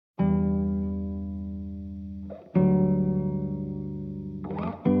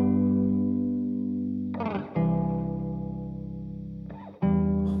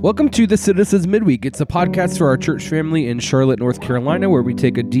Welcome to the Citizens Midweek. It's a podcast for our church family in Charlotte, North Carolina, where we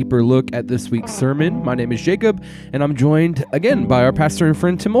take a deeper look at this week's sermon. My name is Jacob, and I'm joined again by our pastor and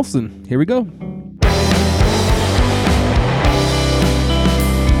friend, Tim Olson. Here we go.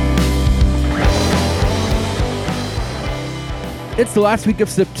 It's the last week of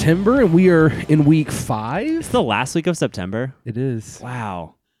September, and we are in week 5. It's the last week of September? It is.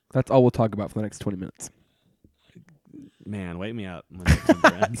 Wow. That's all we'll talk about for the next 20 minutes. Man, wake me up when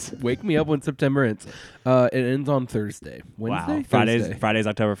September ends. Wake me up when September ends. It ends on Thursday. Wednesday? Wow. Thursday. Friday's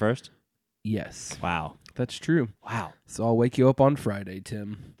October 1st? Yes. Wow. That's true. Wow. So I'll wake you up on Friday,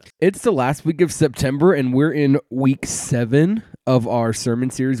 Tim. It's the last week of September, and we're in week 7 of our sermon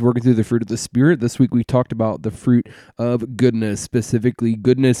series, working through the fruit of the Spirit. This week we talked about the fruit of goodness, specifically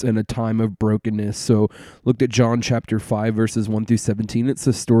goodness in a time of brokenness. So looked at John chapter 5, verses 1 through 17. It's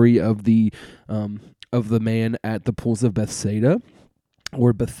the story of the man at the pools of Bethsaida.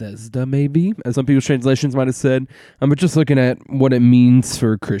 Or Bethesda, maybe, as some people's translations might have said. But just looking at what it means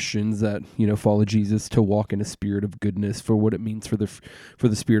for Christians that, follow Jesus to walk in a spirit of goodness, for what it means for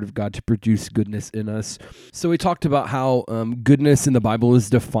the Spirit of God to produce goodness in us. So we talked about how goodness in the Bible is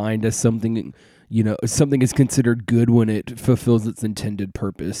defined as something, something is considered good when it fulfills its intended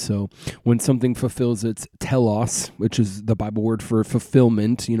purpose. So when something fulfills its telos, which is the Bible word for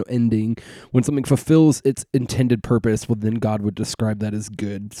fulfillment, ending, when something fulfills its intended purpose, well, then God would describe that as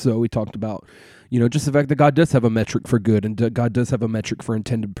good. So we talked about, just the fact that God does have a metric for good, and God does have a metric for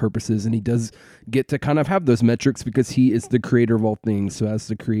intended purposes, and he does get to kind of have those metrics because he is the creator of all things. So as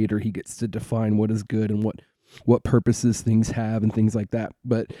the creator, he gets to define what is good and what purposes things have and things like that.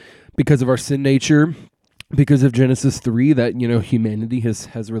 But because of our sin nature, because of Genesis 3, that, humanity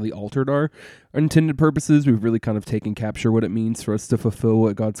has really altered our intended purposes. We've really kind of capture what it means for us to fulfill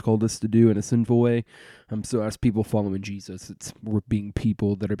what God's called us to do in a sinful way. So as people following Jesus, we're being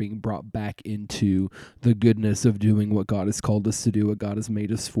people that are being brought back into the goodness of doing what God has called us to do, what God has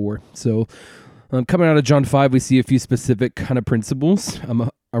made us for. So coming out of John 5, we see a few specific kind of principles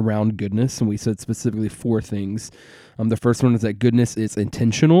around goodness, and we said specifically 4 things. The first one is that goodness is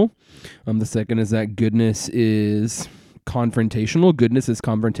intentional. The second is that goodness is confrontational. Goodness is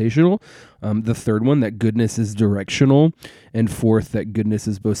confrontational. The third one, that goodness is directional. And fourth, that goodness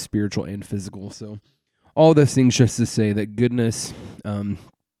is both spiritual and physical. So all those things just to say that goodness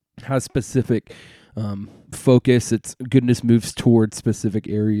has specific focus. Goodness moves towards specific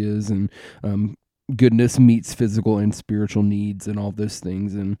areas, and goodness meets physical and spiritual needs and all those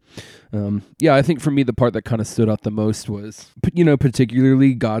things. And I think for me, the part that kind of stood out the most was,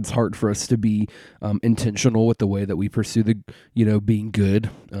 particularly God's heart for us to be intentional with the way that we pursue being good.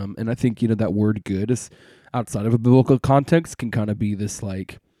 And I think, that word good is outside of a biblical context can kind of be this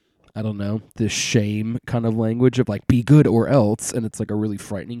this shame kind of language of be good or else. And it's a really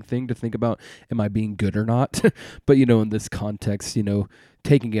frightening thing to think about. Am I being good or not? But, in this context,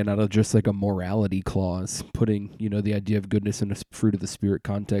 taking it out of just a morality clause, putting, the idea of goodness in a fruit of the Spirit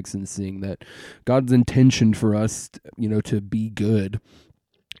context, and seeing that God's intention for us, to be good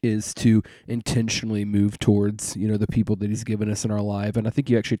is to intentionally move towards, the people that he's given us in our life. And I think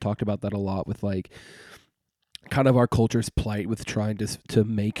you actually talked about that a lot with kind of our culture's plight with trying to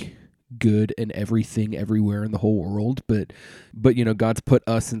make good in everything everywhere in the whole world, but God's put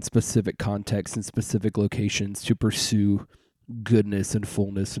us in specific contexts and specific locations to pursue goodness and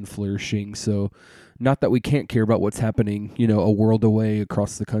fullness and flourishing. So not that we can't care about what's happening, a world away,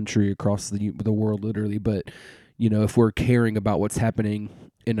 across the country, across the world literally, but if we're caring about what's happening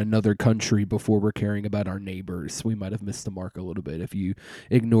in another country before we're caring about our neighbors, we might have missed the mark a little bit. If you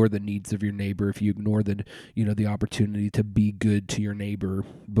ignore the needs of your neighbor, if you ignore the opportunity to be good to your neighbor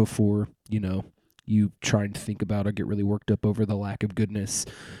before, you try and think about or get really worked up over the lack of goodness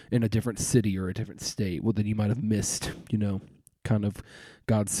in a different city or a different state, well, then you might have missed, kind of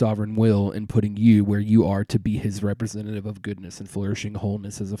God's sovereign will in putting you where you are to be his representative of goodness and flourishing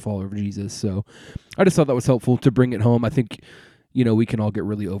wholeness as a follower of Jesus. So I just thought that was helpful to bring it home. I think, we can all get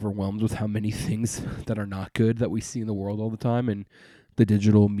really overwhelmed with how many things that are not good that we see in the world all the time. And the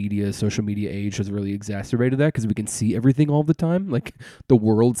digital media, social media age has really exacerbated that because we can see everything all the time. The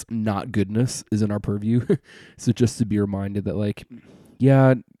world's not goodness is in our purview. So just to be reminded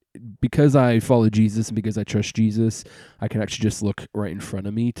that because I follow Jesus and because I trust Jesus, I can actually just look right in front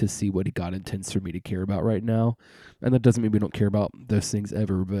of me to see what God intends for me to care about right now. And that doesn't mean we don't care about those things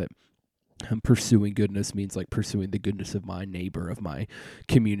ever, but pursuing goodness means pursuing the goodness of my neighbor, of my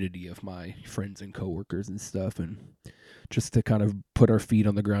community, of my friends and coworkers and stuff. And just to kind of put our feet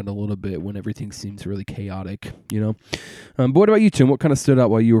on the ground a little bit when everything seems really chaotic, But what about you, Tim? What kind of stood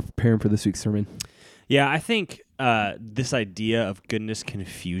out while you were preparing for this week's sermon? Yeah, I think this idea of goodness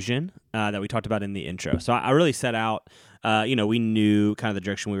confusion that we talked about in the intro. So I really set out, we knew kind of the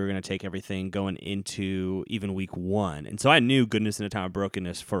direction we were going to take everything going into even week 1. And so I knew goodness in a time of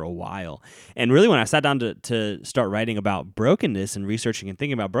brokenness for a while. And really when I sat down to start writing about brokenness and researching and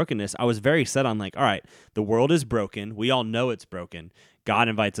thinking about brokenness, I was very set on like, all right, the world is broken. We all know it's broken. God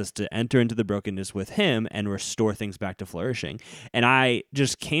invites us to enter into the brokenness with him and restore things back to flourishing. And I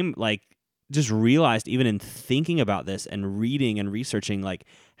just realized even in thinking about this and reading and researching like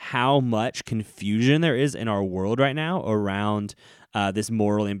how much confusion there is in our world right now around this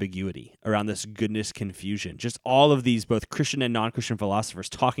moral ambiguity, around this goodness confusion. Just all of these both Christian and non-Christian philosophers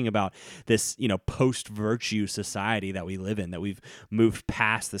talking about this, post-virtue society that we live in, that we've moved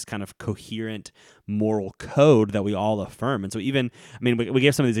past this kind of coherent moral code that we all affirm. And so we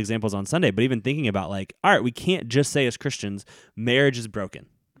gave some of these examples on Sunday, but even thinking about like, all right, we can't just say as Christians, marriage is broken.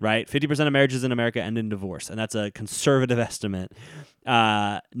 Right? 50% of marriages in America end in divorce, and that's a conservative estimate.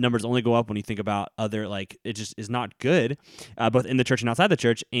 Numbers only go up when you think about other, it just is not good, both in the church and outside the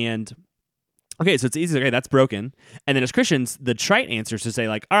church. And, okay, so it's easy, okay, that's broken. And then as Christians, the trite answer is to say,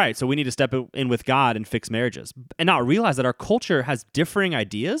 like, all right, so we need to step in with God and fix marriages, and not realize that our culture has differing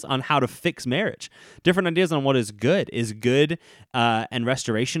ideas on how to fix marriage, different ideas on what is good. Is good and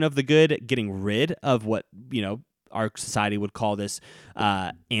restoration of the good, getting rid of what, our society would call this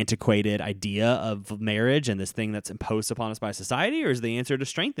antiquated idea of marriage and this thing that's imposed upon us by society, or is the answer to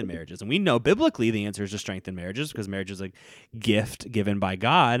strengthen marriages? And we know biblically the answer is to strengthen marriages because marriage is a gift given by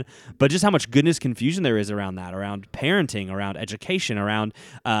God, but just how much goodness confusion there is around that, around parenting, around education, around,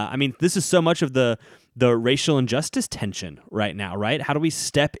 this is so much of the racial injustice tension right now, right? How do we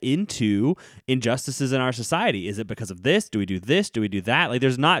step into injustices in our society? Is it because of this? Do we do this? Do we do that? Like,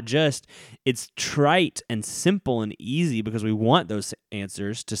 there's not just, it's trite and simple and easy because we want those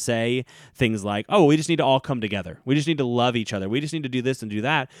answers to say things like, oh, we just need to all come together. We just need to love each other. We just need to do this and do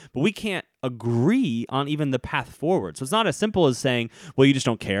that. But we can't agree on even the path forward. So it's not as simple as saying, well, you just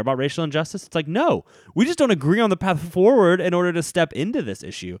don't care about racial injustice. It's like, no, we just don't agree on the path forward in order to step into this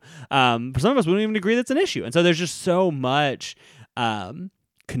issue. For some of us, we don't even agree that's an issue. And so there's just so much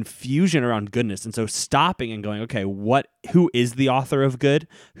confusion around goodness. And so stopping and going, okay, who is the author of good?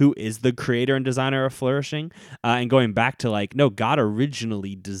 Who is the creator and designer of flourishing? And going back to like, no, God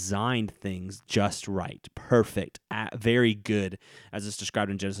originally designed things just right, perfect, very good, as it's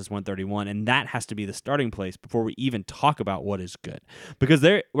described in Genesis 1:31. And that has to be the starting place before we even talk about what is good. Because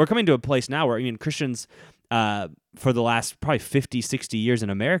we're coming to a place now where, Christians, for the last probably 50, 60 years in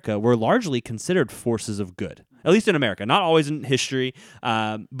America, were largely considered forces of good, at least in America, not always in history.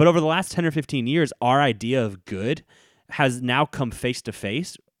 But over the last 10 or 15 years, our idea of good has now come face to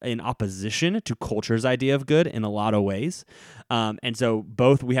face in opposition to culture's idea of good in a lot of ways. And so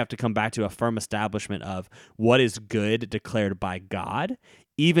both we have to come back to a firm establishment of what is good declared by God,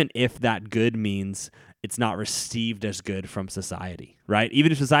 even if that good means it's not received as good from society, right?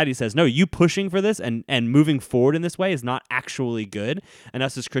 Even if society says, no, you pushing for this and moving forward in this way is not actually good. And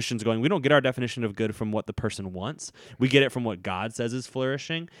us as Christians going, we don't get our definition of good from what the person wants. We get it from what God says is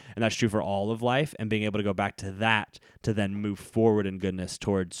flourishing. And that's true for all of life. And being able to go back to that to then move forward in goodness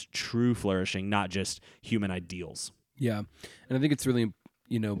towards true flourishing, not just human ideals. Yeah. And I think it's really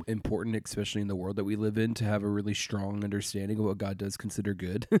important, especially in the world that we live in, to have a really strong understanding of what God does consider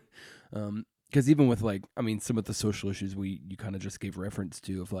good. Because even with some of the social issues you kind of just gave reference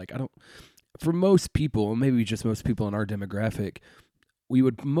to of for most people, maybe just most people in our demographic, we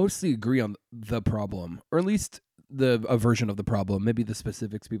would mostly agree on the problem, or at least a version of the problem. Maybe the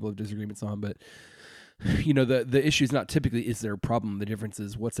specifics people have disagreements on, but the issue is not typically is there a problem. The difference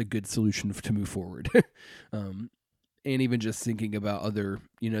is what's a good solution to move forward. And even just thinking about other,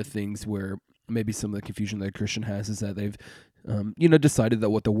 things where maybe some of the confusion that a Christian has is that they've, decided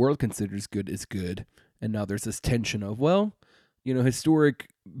that what the world considers good is good. And now there's this tension of, historic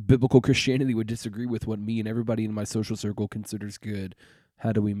biblical Christianity would disagree with what me and everybody in my social circle considers good.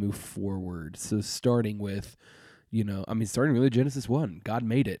 How do we move forward? So starting with, starting really Genesis 1. God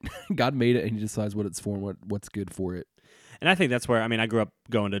made it. God made it, and he decides what it's for and what's good for it. And I think that's where, I grew up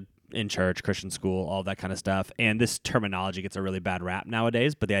going in church, Christian school, all that kind of stuff. And this terminology gets a really bad rap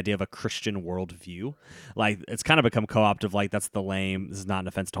nowadays, but the idea of a Christian worldview, it's kind of become co-opted, that's the lame, this is not an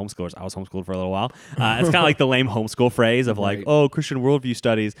offense to homeschoolers, I was homeschooled for a little while. It's kind of like the lame homeschool phrase of right. Christian worldview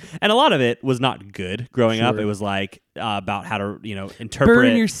studies. And a lot of it was not good growing up. It was about how to, interpret.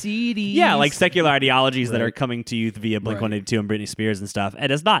 Burn your CDs. Yeah, secular ideologies right. that are coming to you via Blink-182 and Britney Spears and stuff.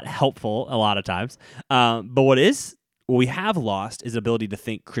 And it's not helpful a lot of times. But what we have lost is ability to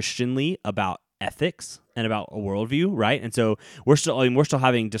think Christianly about ethics and about a worldview, right? And so we're still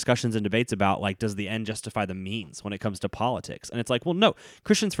having discussions and debates about like, does the end justify the means when it comes to politics? And it's like, well, no,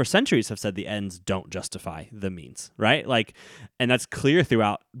 Christians for centuries have said the ends don't justify the means, right? Like, and that's clear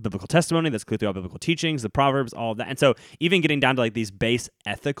throughout biblical testimony, that's clear throughout biblical teachings, the Proverbs, all of that. And so even getting down to like these base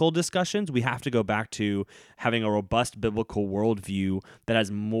ethical discussions, we have to go back to having a robust biblical worldview that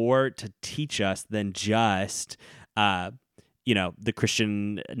has more to teach us than just the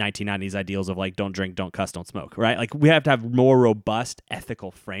Christian 1990s ideals of like, don't drink, don't cuss, don't smoke, right? Like we have to have more robust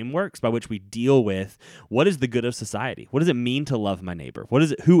ethical frameworks by which we deal with what is the good of society? What does it mean to love my neighbor?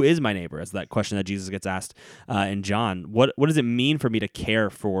 Who is my neighbor? As that question that Jesus gets asked in John. What does it mean for me to care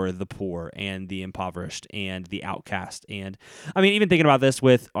for the poor and the impoverished and the outcast? And I mean, even thinking about this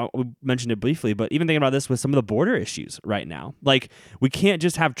we mentioned it briefly, but even thinking about this with some of the border issues right now, like we can't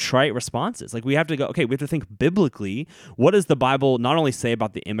just have trite responses. Like we have to go, okay, we have to think biblically. What does the Bible not only say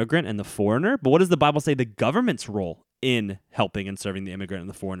about the immigrant and the foreigner, but what does the Bible say the government's role in helping and serving the immigrant and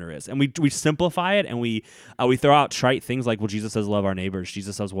the foreigner is? And we simplify it, and we throw out trite things like, well, Jesus says love our neighbors,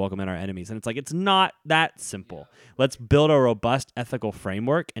 Jesus says welcome in our enemies, and it's like, it's not that simple. Let's build a robust ethical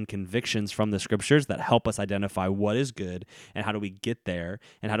framework and convictions from the scriptures that help us identify what is good and how do we get there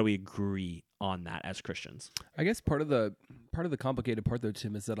and how do we agree on that as Christians. I guess part of the complicated part, though,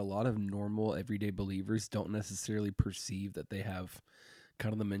 Tim, is that a lot of normal everyday believers don't necessarily perceive that they have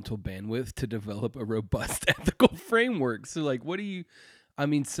kind of the mental bandwidth to develop a robust ethical framework. So like,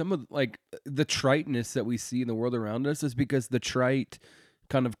 some of like the triteness that we see in the world around us is because the trite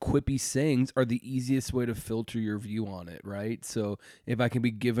kind of quippy sayings are the easiest way to filter your view on it, right? So if I can be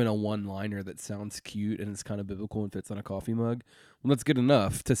given a one-liner that sounds cute and it's kind of biblical and fits on a coffee mug, well, that's good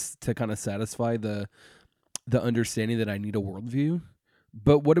enough to kind of satisfy the understanding that I need a worldview.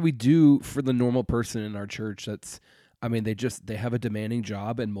 But what do we do for the normal person in our church they have a demanding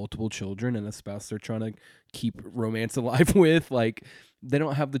job and multiple children and a spouse they're trying to keep romance alive with? Like, they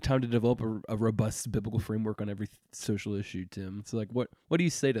don't have the time to develop a robust biblical framework on every social issue, Tim. So, like, what do you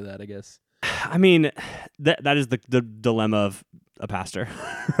say to that, I guess? I mean, that is the dilemma of a pastor,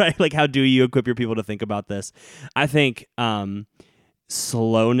 right? Like, how do you equip your people to think about this? I think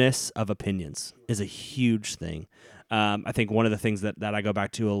slowness of opinions is a huge thing. I think one of the things that I go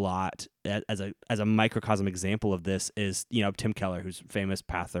back to a lot as a microcosm example of this is, Tim Keller, who's famous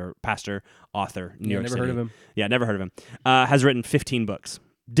pastor, author, New York City. Never heard of him. Yeah, never heard of him. Has written 15 books.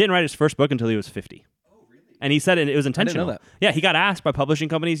 Didn't write his first book until he was 50. And he said it was intentional. I didn't know that. Yeah, he got asked by publishing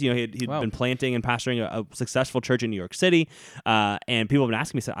companies. He'd been planting and pastoring a successful church in New York City, and people have been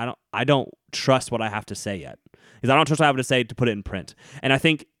asking me, said, I don't trust what I have to say yet. Because I don't trust what I have to say to put it in print. And I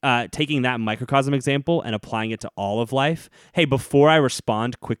think taking that microcosm example and applying it to all of life, hey, before I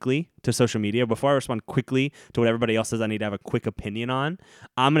respond quickly to social media, before I respond quickly to what everybody else says I need to have a quick opinion on,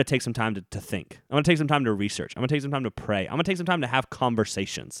 I'm going to take some time to think. I'm going to take some time to research. I'm going to take some time to pray. I'm going to take some time to have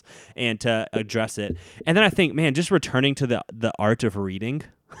conversations and to address it. And then I think, man, just returning to the art of reading,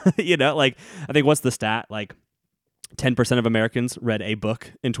 I think what's the stat? Like 10% of Americans read a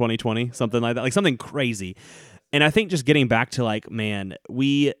book in 2020, something like that, like something crazy. And I think just getting back to like, man,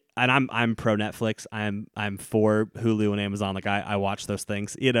 I'm pro Netflix. I'm for Hulu and Amazon. Like I watch those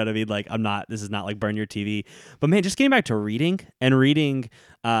things. You know what I mean? Like this is not like burn your TV. But man, just getting back to reading and reading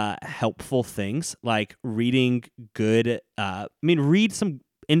helpful things, like reading good. Read some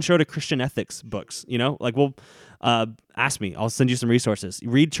intro to Christian ethics books. Ask me. I'll send you some resources.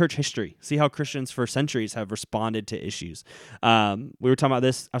 Read church history. See how Christians for centuries have responded to issues. We were talking about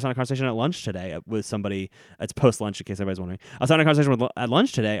this. I was on a conversation at lunch today with somebody. It's post-lunch in case anybody's wondering. I was on a conversation at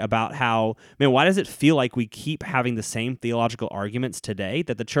lunch today about how, man, why does it feel like we keep having the same theological arguments today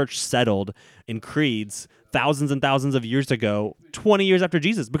that the church settled in creeds thousands and thousands of years ago, 20 years after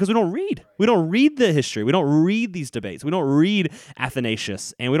Jesus? Because we don't read. We don't read the history. We don't read these debates. We don't read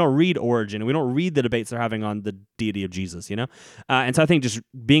Athanasius, and we don't read Origen, and we don't read the debates they're having on the deity of Jesus, And so I think just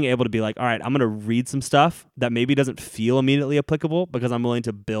being able to be like, all right, I'm going to read some stuff that maybe doesn't feel immediately applicable because I'm willing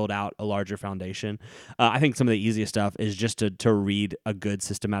to build out a larger foundation. I think some of the easiest stuff is just to read a good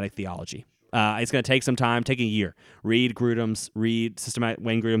systematic theology. It's going to take some time, take a year. Read Wayne Grudem's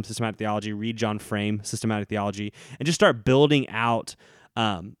Systematic Theology, read John Frame, Systematic Theology, and just start building out.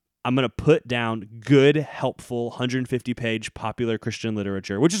 I'm going to put down good, helpful, 150-page popular Christian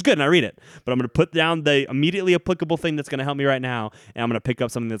literature, which is good, and I read it. But I'm going to put down the immediately applicable thing that's going to help me right now, and I'm going to pick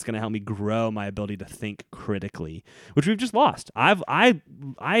up something that's going to help me grow my ability to think critically, which we've just lost. I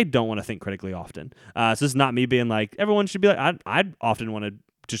don't want to think critically often. So this is not me being like, everyone should be like, I'd often want to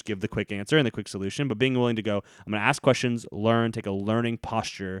just give the quick answer and the quick solution, but being willing to go, I'm going to ask questions, learn, take a learning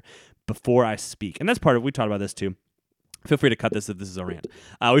posture before I speak. And that's part of, we talked about this too. Feel free to cut this if this is a rant.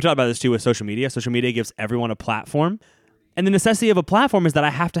 We talked about this too with social media. Social media gives everyone a platform. And the necessity of a platform is that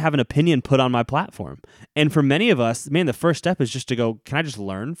I have to have an opinion put on my platform. And for many of us, man, the first step is just to go, can I just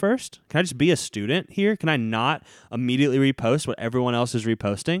learn first? Can I just be a student here? Can I not immediately repost what everyone else is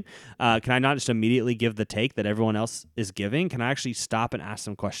reposting? Can I not just immediately give the take that everyone else is giving? Can I actually stop and ask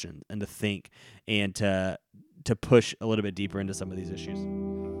some questions and to think and to push a little bit deeper into some of these issues?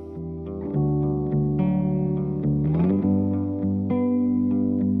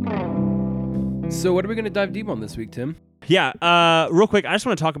 So what are we going to dive deep on this week, Tim? Yeah, real quick, I just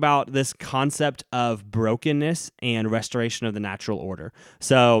want to talk about this concept of brokenness and restoration of the natural order.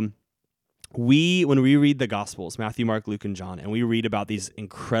 So when we read the Gospels, Matthew, Mark, Luke, and John, and we read about these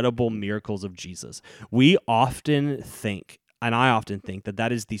incredible miracles of Jesus, we often think, and I often think,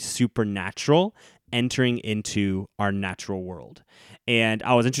 that is the supernatural entering into our natural world. And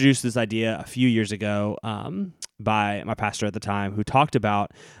I was introduced to this idea a few years ago by my pastor at the time, who talked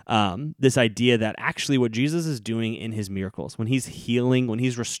about this idea that actually what Jesus is doing in his miracles, when he's healing, when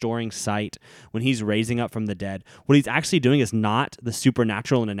he's restoring sight, when he's raising up from the dead, what he's actually doing is not the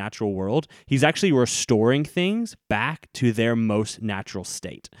supernatural in a natural world. He's actually restoring things back to their most natural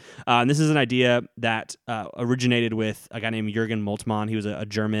state. And this is an idea that originated with a guy named Jürgen Moltmann. He was a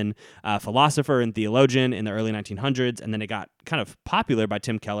German philosopher and theologian in the early 1900s, and then it got kind of popular by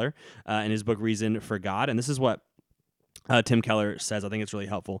Tim Keller in his book Reason for God. And this is what Tim Keller says. I think it's really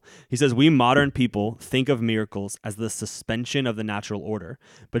helpful. He says, "We modern people think of miracles as the suspension of the natural order,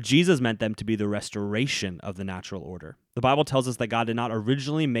 but Jesus meant them to be the restoration of the natural order. The Bible tells us that God did not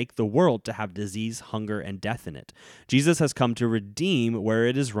originally make the world to have disease, hunger, and death in it. Jesus has come to redeem where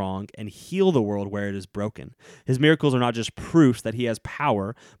it is wrong and heal the world where it is broken. His miracles are not just proofs that he has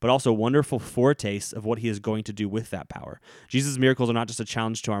power, but also wonderful foretastes of what he is going to do with that power. Jesus' miracles are not just a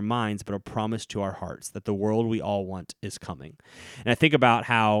challenge to our minds, but a promise to our hearts that the world we all want is coming." And I think about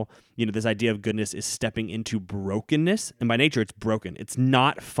how, this idea of goodness is stepping into brokenness, and by nature it's broken. It's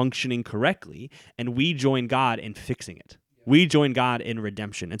not functioning correctly, and we join God in fixing it. We join God in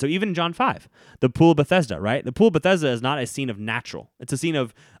redemption. And so even in John 5, the pool of Bethesda, right? The pool of Bethesda is not a scene of natural. It's a scene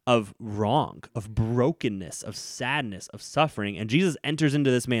of wrong, of brokenness, of sadness, of suffering. And Jesus enters into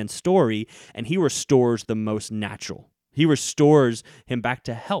this man's story, and he restores the most natural. He restores him back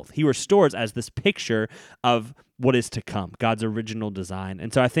to health. He restores as this picture of what is to come, God's original design.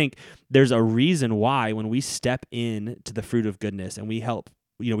 And so I think there's a reason why when we step into the fruit of goodness and we help,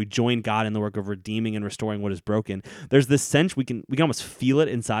 we join God in the work of redeeming and restoring what is broken, there's this sense we can almost feel it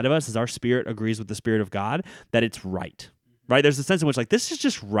inside of us as our spirit agrees with the Spirit of God that it's right. Right? There's a sense in which this is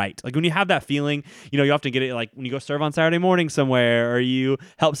just right. Like when you have that feeling, you often get it like when you go serve on Saturday morning somewhere, or you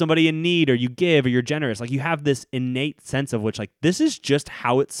help somebody in need, or you give, or you're generous. Like you have this innate sense of which this is just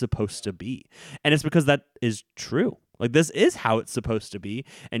how it's supposed to be. And it's because that is true. Like this is how it's supposed to be.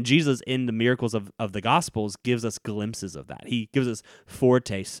 And Jesus in the miracles of the Gospels gives us glimpses of that. He gives us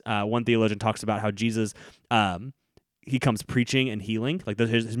foretastes. One theologian talks about how Jesus he comes preaching and healing. Like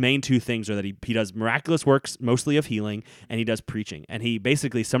his main two things are that he does miraculous works, mostly of healing, and he does preaching. And he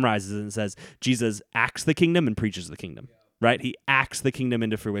basically summarizes it and says, Jesus acts the kingdom and preaches the kingdom, right? He acts the kingdom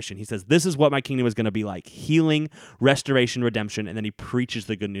into fruition. He says, this is what my kingdom is going to be like: healing, restoration, redemption. And then he preaches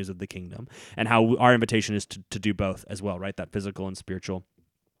the good news of the kingdom, and how our invitation is to do both as well, right? That physical and spiritual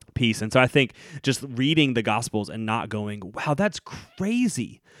piece. And so I think just reading the Gospels and not going, wow, that's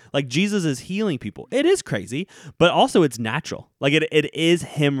crazy. Like Jesus is healing people. It is crazy, but also it's natural. Like it is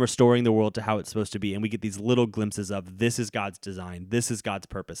him restoring the world to how it's supposed to be. And we get these little glimpses of this is God's design. This is God's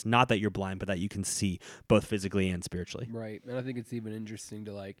purpose. Not that you're blind, but that you can see both physically and spiritually. Right. And I think it's even interesting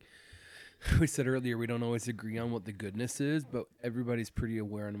to we said earlier, we don't always agree on what the goodness is, but everybody's pretty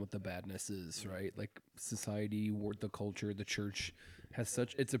aware on what the badness is, right? Like society, the culture, the church has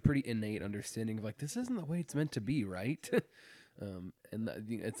it's a pretty innate understanding of this isn't the way it's meant to be, right? And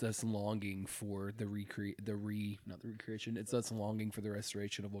it's us longing for not the recreation. It's us longing for the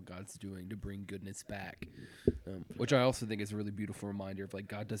restoration of what God's doing to bring goodness back, which I also think is a really beautiful reminder of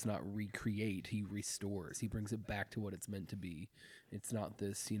God does not recreate; He restores. He brings it back to what it's meant to be. It's not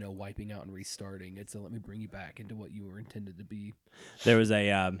this, wiping out and restarting. It's let me bring you back into what you were intended to be. There was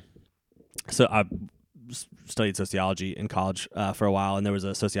so I studied sociology in college for a while, and there was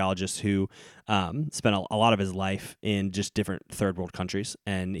a sociologist who spent a lot of his life in just different third world countries,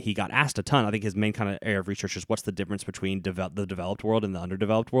 and he got asked a ton. I think his main kind of area of research is what's the difference between the developed world and the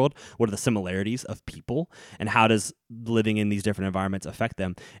underdeveloped world? What are the similarities of people, and how does living in these different environments affect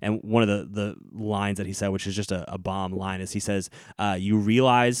them? And one of the lines that he said, which is just a bomb line, is he says, you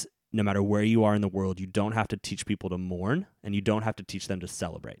realize no matter where you are in the world, you don't have to teach people to mourn, and you don't have to teach them to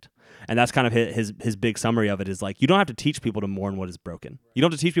celebrate. And that's kind of his big summary of it is like, you don't have to teach people to mourn what is broken. You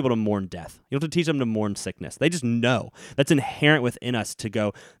don't have to teach people to mourn death. You don't have to teach them to mourn sickness. They just know. That's inherent within us to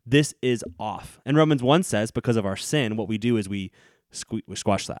go, this is off. And Romans 1 says, because of our sin, what we do is we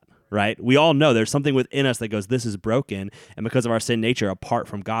squash that, right? We all know there's something within us that goes, this is broken. And because of our sin nature, apart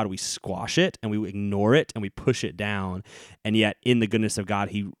from God, we squash it and we ignore it and we push it down. And yet in the goodness of God,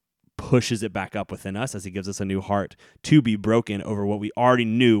 he pushes it back up within us as he gives us a new heart to be broken over what we already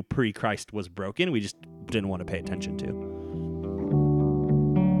knew pre-Christ was broken. We just didn't want to pay attention to.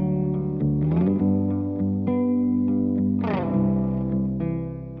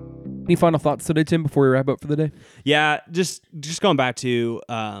 Any final thoughts today, Tim, before we wrap up for the day? Yeah, just going back to,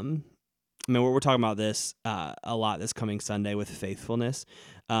 we're talking about this a lot this coming Sunday with faithfulness.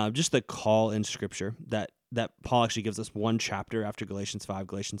 Just the call in Scripture that Paul actually gives us one chapter after Galatians 5,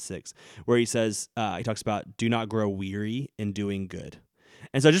 Galatians 6, where he says, he talks about, do not grow weary in doing good.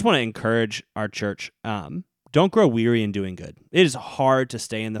 And so I just want to encourage our church, don't grow weary in doing good. It is hard to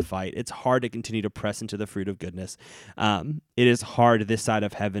stay in the fight. It's hard to continue to press into the fruit of goodness. It is hard this side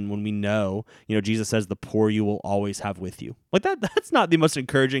of heaven when we know, Jesus says, the poor you will always have with you. Like that's not the most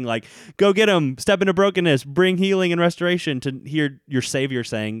encouraging, like, go get them, step into brokenness, bring healing and restoration, to hear your Savior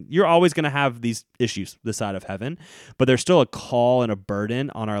saying, you're always going to have these issues this side of heaven, but there's still a call and a burden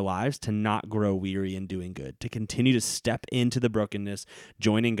on our lives to not grow weary in doing good, to continue to step into the brokenness,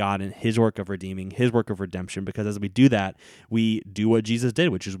 joining God in his work of redeeming, his work of redemption, because as we do that, we do what Jesus did,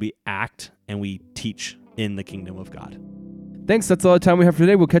 which is we act and we teach in the kingdom of God. Thanks. That's all the time we have for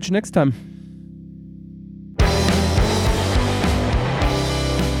today. We'll catch you next time.